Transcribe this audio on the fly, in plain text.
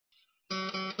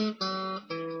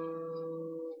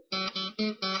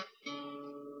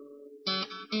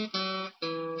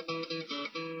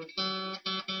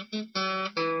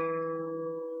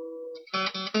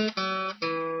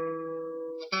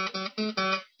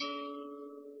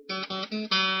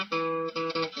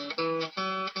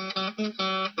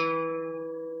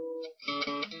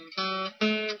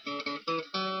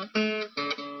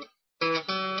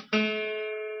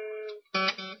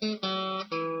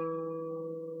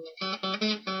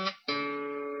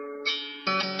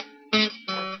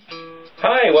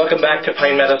Hi, welcome back to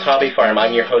Pine Meadows Hobby Farm.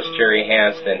 I'm your host, Jerry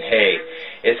Hansen. Hey,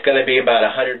 it's going to be about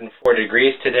 104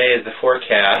 degrees today is the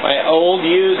forecast. My old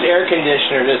used air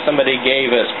conditioner that somebody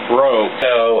gave us broke.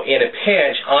 So, in a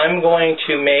pinch, I'm going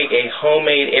to make a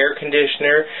homemade air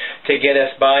conditioner to get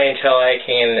us by until I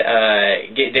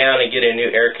can get down and get a new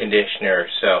air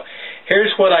conditioner. So,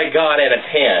 here's what I got in a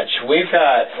pinch. We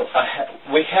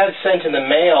had sent in the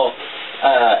mail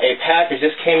a package.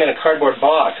 This came in a cardboard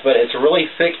box, but it's a really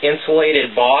thick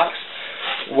insulated box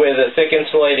with a thick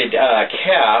insulated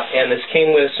cap, and this came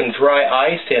with some dry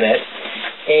ice in it,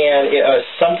 and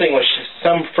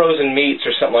some frozen meats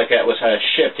or something like that was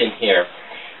shipped in here.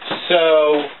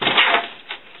 So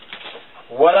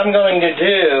what I'm going to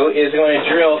do is I'm going to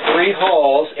drill 3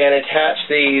 holes and attach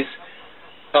these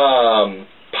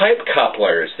pipe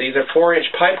couplers. These are 4-inch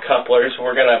pipe couplers.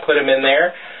 We're going to put them in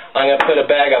there. I'm going to put a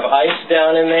bag of ice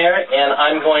down in there, and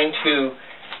I'm going to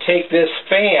take this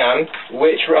fan,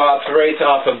 which operates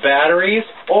off of batteries,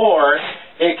 or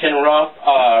it can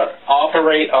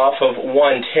operate off of 110.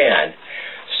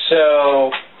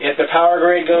 So if the power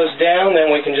grid goes down,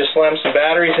 then we can just slam some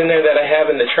batteries in there that I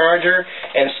have in the charger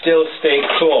and still stay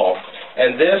cool.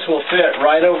 And this will fit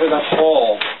right over the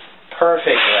hole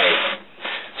perfectly.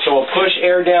 So we'll push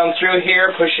air down through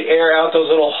here, push air out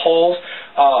those little holes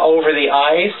over the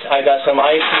ice. I got some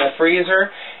ice in the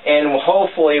freezer, and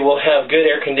hopefully we'll have good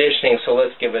air conditioning, so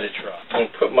let's give it a try. I'm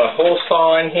going to put my hole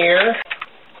saw in here.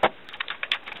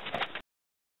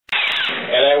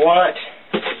 And I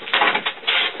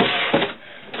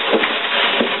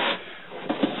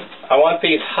want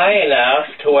these high enough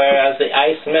to where as the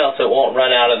ice melts it won't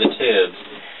run out of the tubes.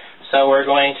 So we're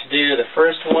going to do the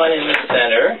first one in the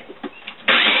center.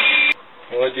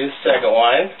 We'll do the second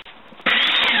one,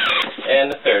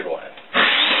 and the third one.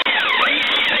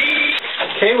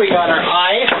 Okay, we got our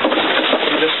ice.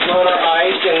 We just float our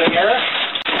ice in there.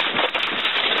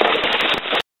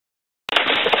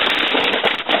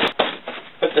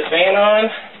 Put the fan on.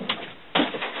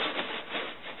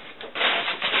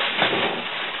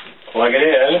 Plug it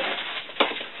in.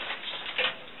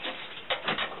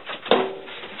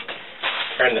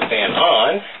 Turn the fan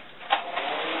on.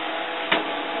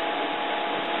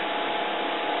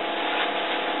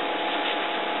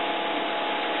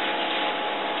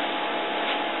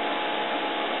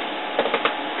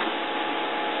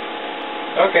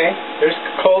 Okay, there's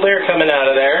cold air coming out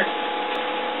of there.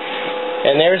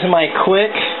 And there's my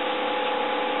quick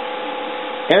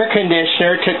air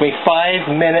conditioner. It took me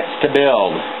 5 minutes to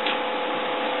build.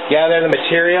 Gather the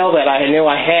material that I knew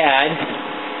I had.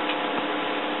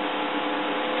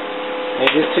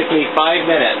 It just took me 5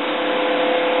 minutes.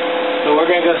 So we're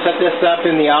going to go set this up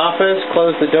in the office,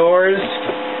 close the doors,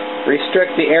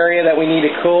 restrict the area that we need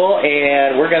to cool,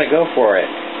 and we're going to go for it.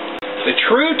 The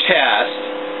true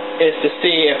test is to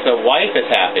see if the wife is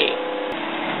happy.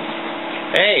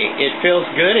 Hey, it feels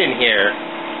good in here.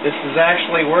 This is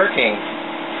actually working.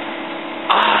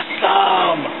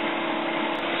 Awesome!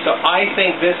 So I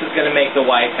think this is going to make the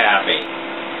wife happy.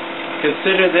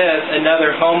 Consider this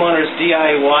another homeowner's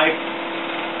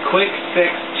DIY quick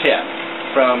fix tip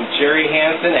from Jerry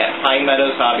Hansen at Pine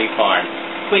Meadows Hobby Farm.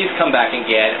 Please come back and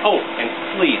get it. Oh,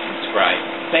 and please subscribe.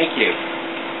 Thank you.